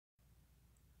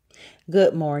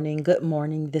Good morning. Good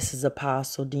morning. This is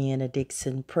Apostle DIXON.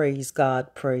 DIXON. Praise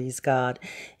God. Praise God.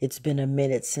 It's been a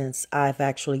minute since I've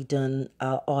actually done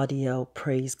audio.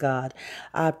 Praise God.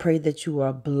 I pray that you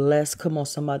are blessed. Come on,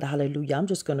 somebody. Hallelujah. I'm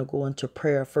just going to go into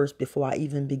prayer first before I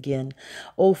even begin.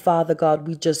 Oh, Father God,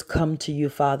 we just come to you,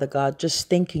 Father God, just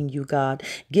thanking you, God,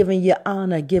 giving you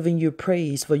honor, giving you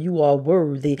praise, for you are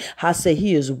worthy. I say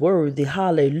he is worthy.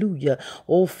 Hallelujah.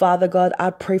 Oh, Father God, I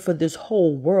pray for this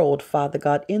whole world, Father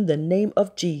God, in the name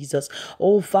of Jesus.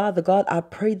 Oh, Father God, I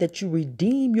pray that you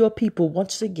redeem your people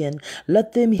once again.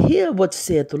 Let them hear what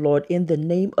said the Lord in the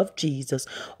name of Jesus.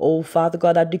 Oh, Father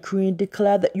God, I decree and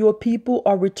declare that your people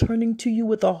are returning to you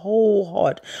with a whole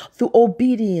heart, through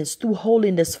obedience, through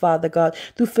holiness, Father God,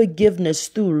 through forgiveness,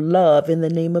 through love, in the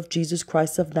name of Jesus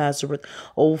Christ of Nazareth.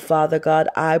 Oh, Father God,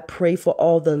 I pray for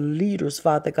all the leaders,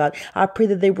 Father God. I pray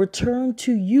that they return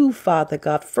to you, Father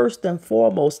God, first and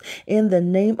foremost, in the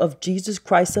name of Jesus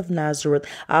Christ of Nazareth.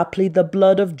 I plead the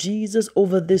blood of Jesus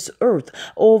over this earth,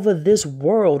 over this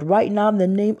world, right now in the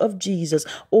name of Jesus,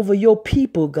 over your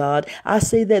people, God. I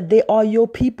say that they are your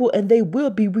people and they will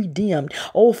be redeemed.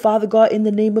 Oh, Father God, in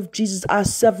the name of Jesus, I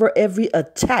sever every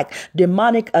attack,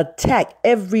 demonic attack,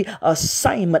 every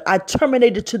assignment. I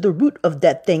terminate it to the root of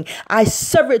that thing. I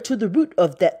sever it to the root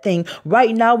of that thing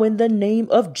right now in the name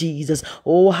of Jesus.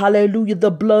 Oh, hallelujah.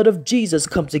 The blood of Jesus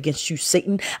comes against you,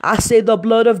 Satan. I say the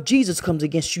blood of Jesus comes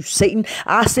against you, Satan.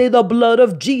 I say the blood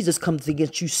of Jesus comes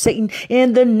against you, Satan,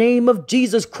 in the name of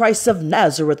Jesus Christ of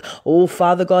Nazareth. Oh,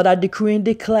 Father God, I decree and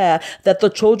declare that the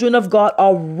children of God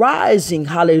are rising,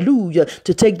 hallelujah,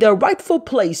 to take their rightful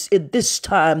place at this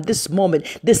time, this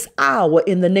moment, this hour,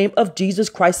 in the name of Jesus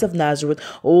Christ of Nazareth.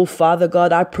 Oh, Father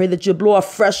God, I pray that you blow a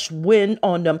fresh wind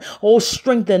on them. Oh,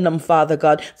 strengthen them, Father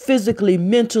God, physically,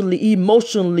 mentally,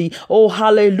 emotionally. Oh,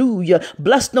 hallelujah.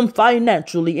 Bless them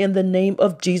financially in the name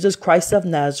of Jesus Christ of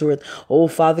Nazareth. Oh,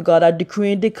 Father God, I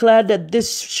decree and declare that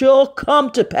this shall come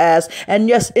to pass. And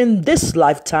yes, in this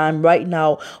lifetime right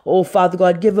now, oh, Father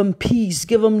God, give them peace,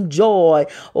 give them joy.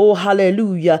 Oh,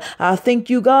 hallelujah. I thank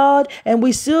you, God. And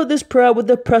we seal this prayer with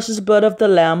the precious blood of the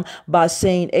Lamb by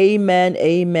saying amen,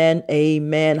 amen,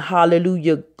 amen.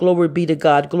 Hallelujah. Glory be to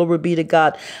God. Glory be to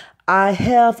God. I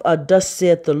have a thus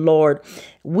said the Lord.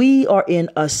 We are in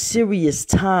a serious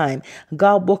time.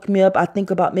 God woke me up, I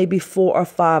think about maybe 4 or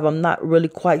 5. I'm not really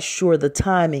quite sure the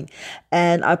timing.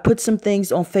 And I put some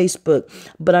things on Facebook.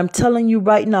 But I'm telling you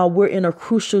right now, we're in a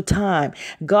crucial time.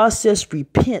 God says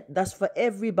repent. That's for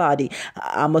everybody.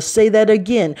 I'm going to say that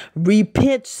again.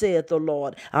 Repent, saith the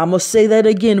Lord. I'm going to say that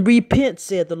again. Repent,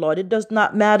 saith the Lord. It does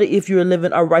not matter if you're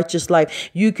living a righteous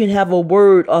life. You can have a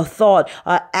word, a thought,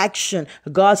 an action.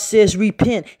 God says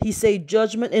repent. He say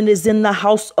judgment and is in the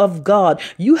house of God.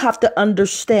 You have to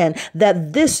understand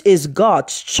that this is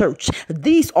God's church.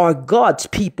 These are God's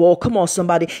people. Come on,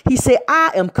 somebody. He said,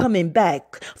 I am coming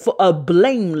back for a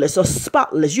blameless or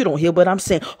spotless. You don't hear what I'm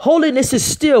saying. Holiness is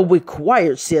still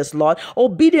required, says Lord.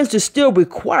 Obedience is still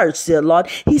required, says Lord.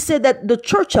 He said that the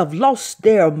church have lost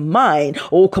their mind.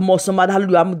 Oh, come on, somebody.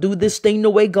 Hallelujah. I'm going to do this thing the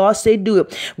way God said do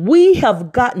it. We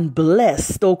have gotten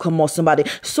blessed. Oh, come on, somebody.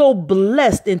 So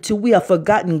blessed until we have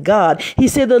forgotten God. He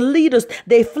said the leaders,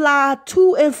 they fly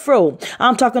to and fro.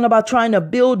 I'm talking about trying to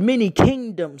build many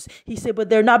kingdoms. He said, but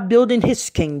they're not building his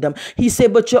kingdom. He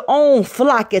said, but your own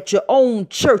flock at your own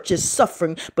church is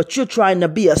suffering, but you're trying to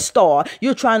be a star.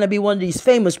 You're trying to be one of these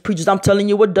famous preachers. I'm telling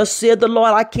you what thus said the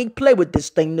Lord. I can't play with this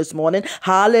thing this morning.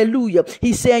 Hallelujah.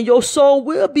 He's saying your soul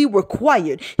will be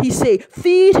required. He said,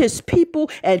 feed his people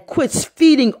and quit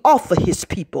feeding off of his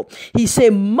people. He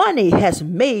said, money has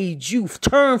made you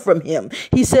turn from him.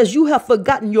 He says, you have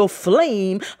forgotten your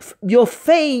flame, your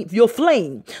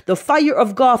flame, the fire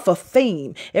of God for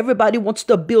fame. Everybody wants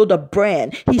to build a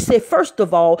brand. He said, first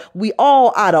of all, we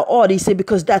all out of order. He said,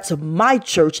 because that's my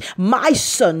church, my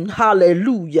son,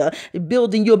 hallelujah,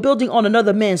 you're building on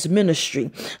another man's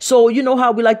ministry. So you know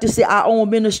how we like to say our own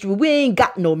ministry. We ain't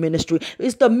got no ministry.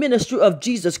 It's the ministry of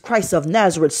Jesus Christ of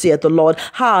Nazareth, said the Lord.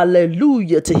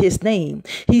 Hallelujah to his name.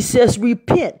 He says,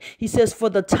 repent. He says, for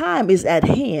the time is at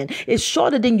hand. It's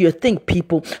shorter than you think,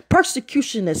 people.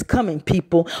 Persecution is coming,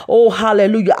 people. Oh,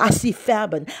 hallelujah. I see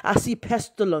famine. I see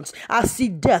pestilence. I see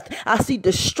death. I see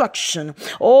destruction.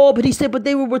 Oh, but he said, but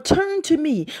they will return to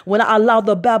me when I allow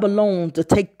the Babylon to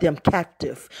take them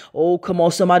captive. Oh, come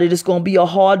on, somebody. This is going to be a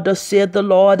hard, thus said the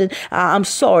Lord. And I'm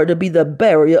sorry to be the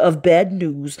bearer of bad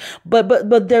news.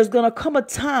 But there's going to come a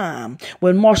time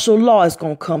when martial law is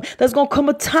going to come. There's going to come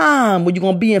a time when you're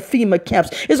going to be in FEMA camps.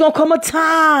 It's going to come a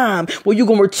time when you're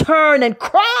going to return and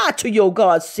cry to your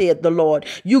God, said the Lord.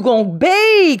 You're going to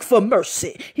beg for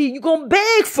mercy. You're going to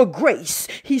beg for grace.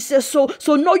 He says, so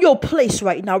know your place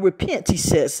right now. Repent, he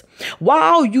says,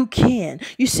 while you can.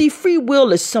 You see, free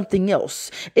will is something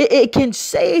else. It can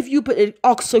save you, but it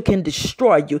also can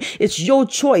destroy you. It's your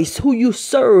choice who you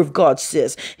serve, God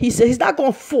says. He said he's not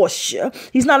going to force you.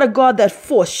 He's not a God that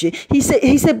force you. He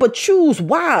said, but choose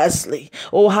wisely.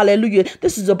 Oh, hallelujah.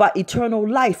 This is about eternal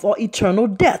life or eternal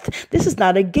death. This is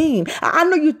not a game. I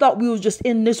know you thought we was just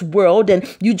in this world and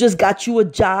you just got you a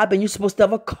job and you're supposed to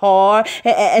have a car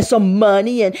and some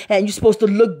money and you're supposed to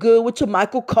look good with your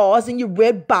Michael Kors and your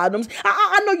red bottoms.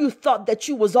 I know you thought that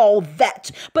you was all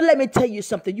that, but let me tell you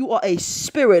something. You are a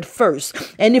spirit first.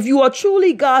 And if you are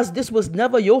truly God's, this was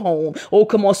never your home. Oh,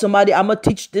 come on, somebody. I'm going to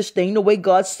teach this thing the way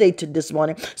God said to this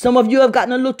morning. Some of you have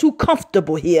gotten a little too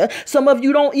comfortable here. Some of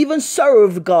you don't even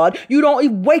serve God. You don't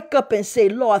even wake up and say,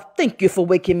 Lord, thank you for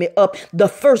waking me up. The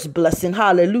first blessing.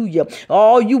 Hallelujah.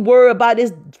 All you worry about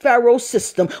is Pharaoh's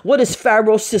system. What is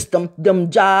Pharaoh's system? Them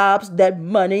jobs, that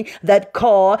money, that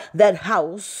car, that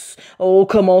house. Oh,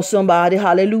 come on, somebody.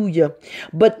 Hallelujah.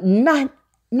 But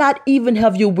not even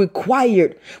have you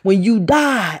required when you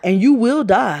die, and you will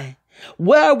die.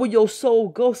 Where will your soul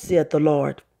go, saith the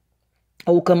Lord?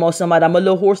 Oh, come on, somebody. I'm a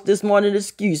little hoarse this morning.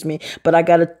 Excuse me. But I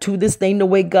got to do this thing the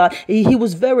way God. He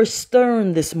was very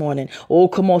stern this morning. Oh,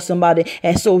 come on, somebody.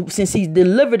 And so since he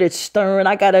delivered it stern,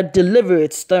 I got to deliver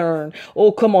it stern.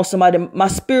 Oh, come on, somebody. My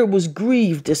spirit was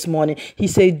grieved this morning. He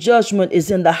said, judgment is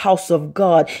in the house of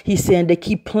God. He said, they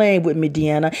keep playing with me,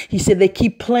 DEANNA. He said, they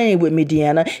keep playing with me,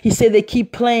 DEANNA. He said, they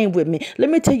keep playing with me.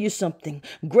 Let me tell you something.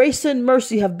 Grace and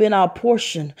mercy have been our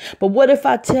portion. But what if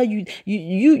I tell you,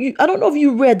 I don't know if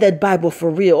you read that Bible for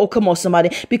real. Oh, come on, somebody.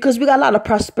 Because we got a lot of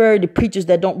prosperity preachers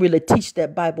that don't really teach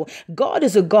that Bible. God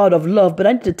is a God of love, but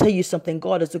I need to tell you something.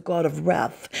 God is a God of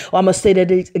wrath. Oh, I'm going to say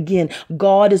that again.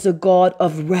 God is a God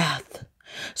of wrath.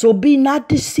 So be not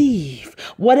deceived.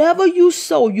 Whatever you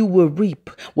sow, you will reap.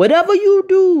 Whatever you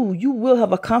do, you will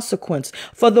have a consequence.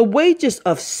 For the wages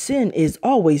of sin is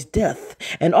always death,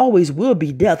 and always will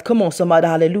be death. Come on, somebody.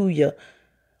 Hallelujah.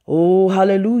 Oh,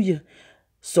 hallelujah.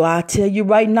 So I tell you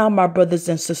right now, my brothers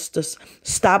and sisters,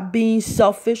 stop being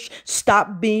selfish.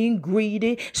 Stop being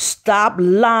greedy. Stop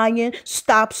lying.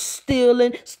 Stop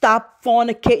stealing. Stop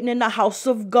fornicating in the house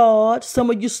of God.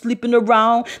 Some of you sleeping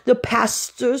around the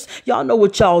pastors. Y'all know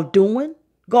what y'all doing.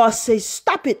 God says,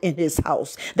 stop it in his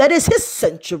house. That is his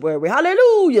sanctuary.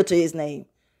 Hallelujah to his name.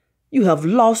 You have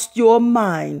lost your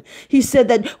mind. He said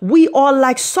that we are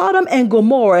like Sodom and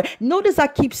Gomorrah. Notice I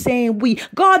keep saying we.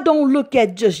 God don't look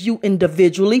at just you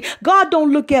individually. God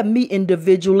don't look at me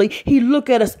individually. He look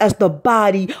at us as the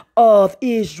body of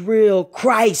Israel,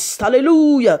 Christ.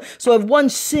 Hallelujah. So if one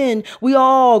sin, we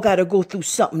all got to go through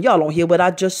something. Y'all don't hear what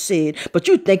I just said, but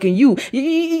you thinking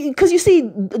because you see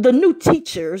the new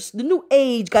teachers, the new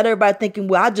age got everybody thinking,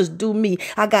 well, I just do me.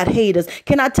 I got haters.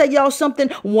 Can I tell y'all something?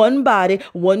 One body,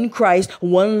 one Christ,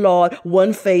 one Lord,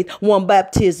 one faith, one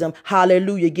baptism.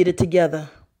 Hallelujah. Get it together.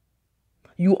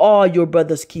 You are your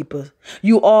brother's keeper.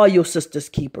 You are your sister's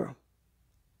keeper.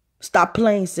 Stop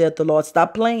playing, said the Lord.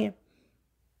 Stop playing.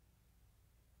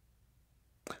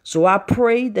 So I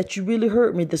pray that you really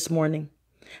heard me this morning.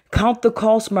 Count the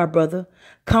cost, my brother.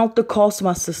 Count the cost,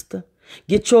 my sister.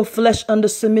 Get your flesh under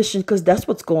submission, because that's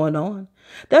what's going on.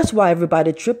 That's why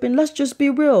everybody tripping. Let's just be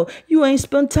real. You ain't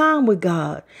spent time with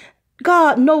God.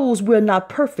 God knows we're not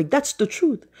perfect. That's the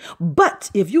truth. But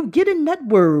if you get in that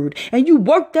word and you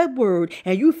work that word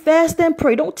and you fast and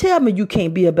pray, don't tell me you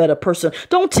can't be a better person.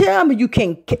 Don't tell me you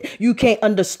can't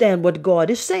understand what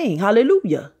God is saying.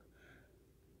 Hallelujah.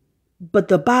 But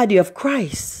the body of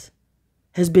Christ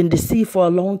has been deceived for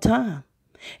a long time.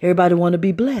 Everybody want to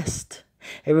be blessed.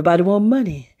 Everybody want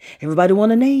money. Everybody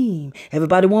want a name.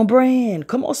 Everybody want brand.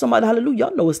 Come on, somebody. Hallelujah.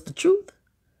 Y'all know it's the truth.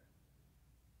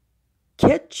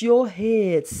 Catch your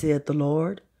head, said the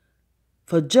Lord,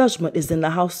 for judgment is in the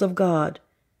house of God.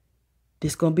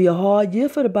 This going to be a hard year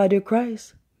for the body of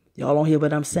Christ. Y'all don't hear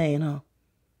what I'm saying, huh?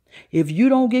 If you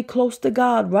don't get close to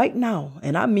God right now,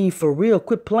 and I mean for real,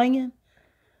 quit playing,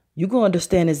 you're going to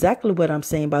understand exactly what I'm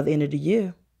saying by the end of the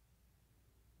year.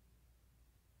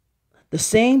 The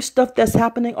same stuff that's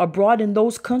happening abroad in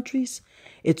those countries,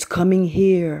 it's coming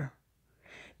here.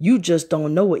 You just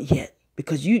don't know it yet.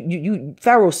 Because you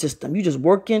Pharaoh system, you just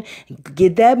working and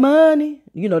get that money.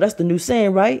 You know, that's the new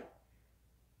saying, right?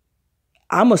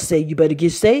 I'm going to say you better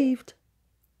get saved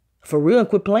for real and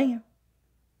quit playing.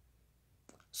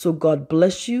 So God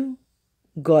bless you.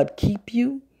 God keep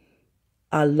you.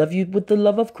 I love you with the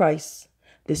love of Christ.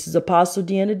 This is Apostle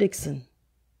DEANNA DIXON.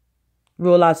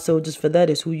 Real Life Soldiers, for that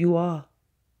is who you are.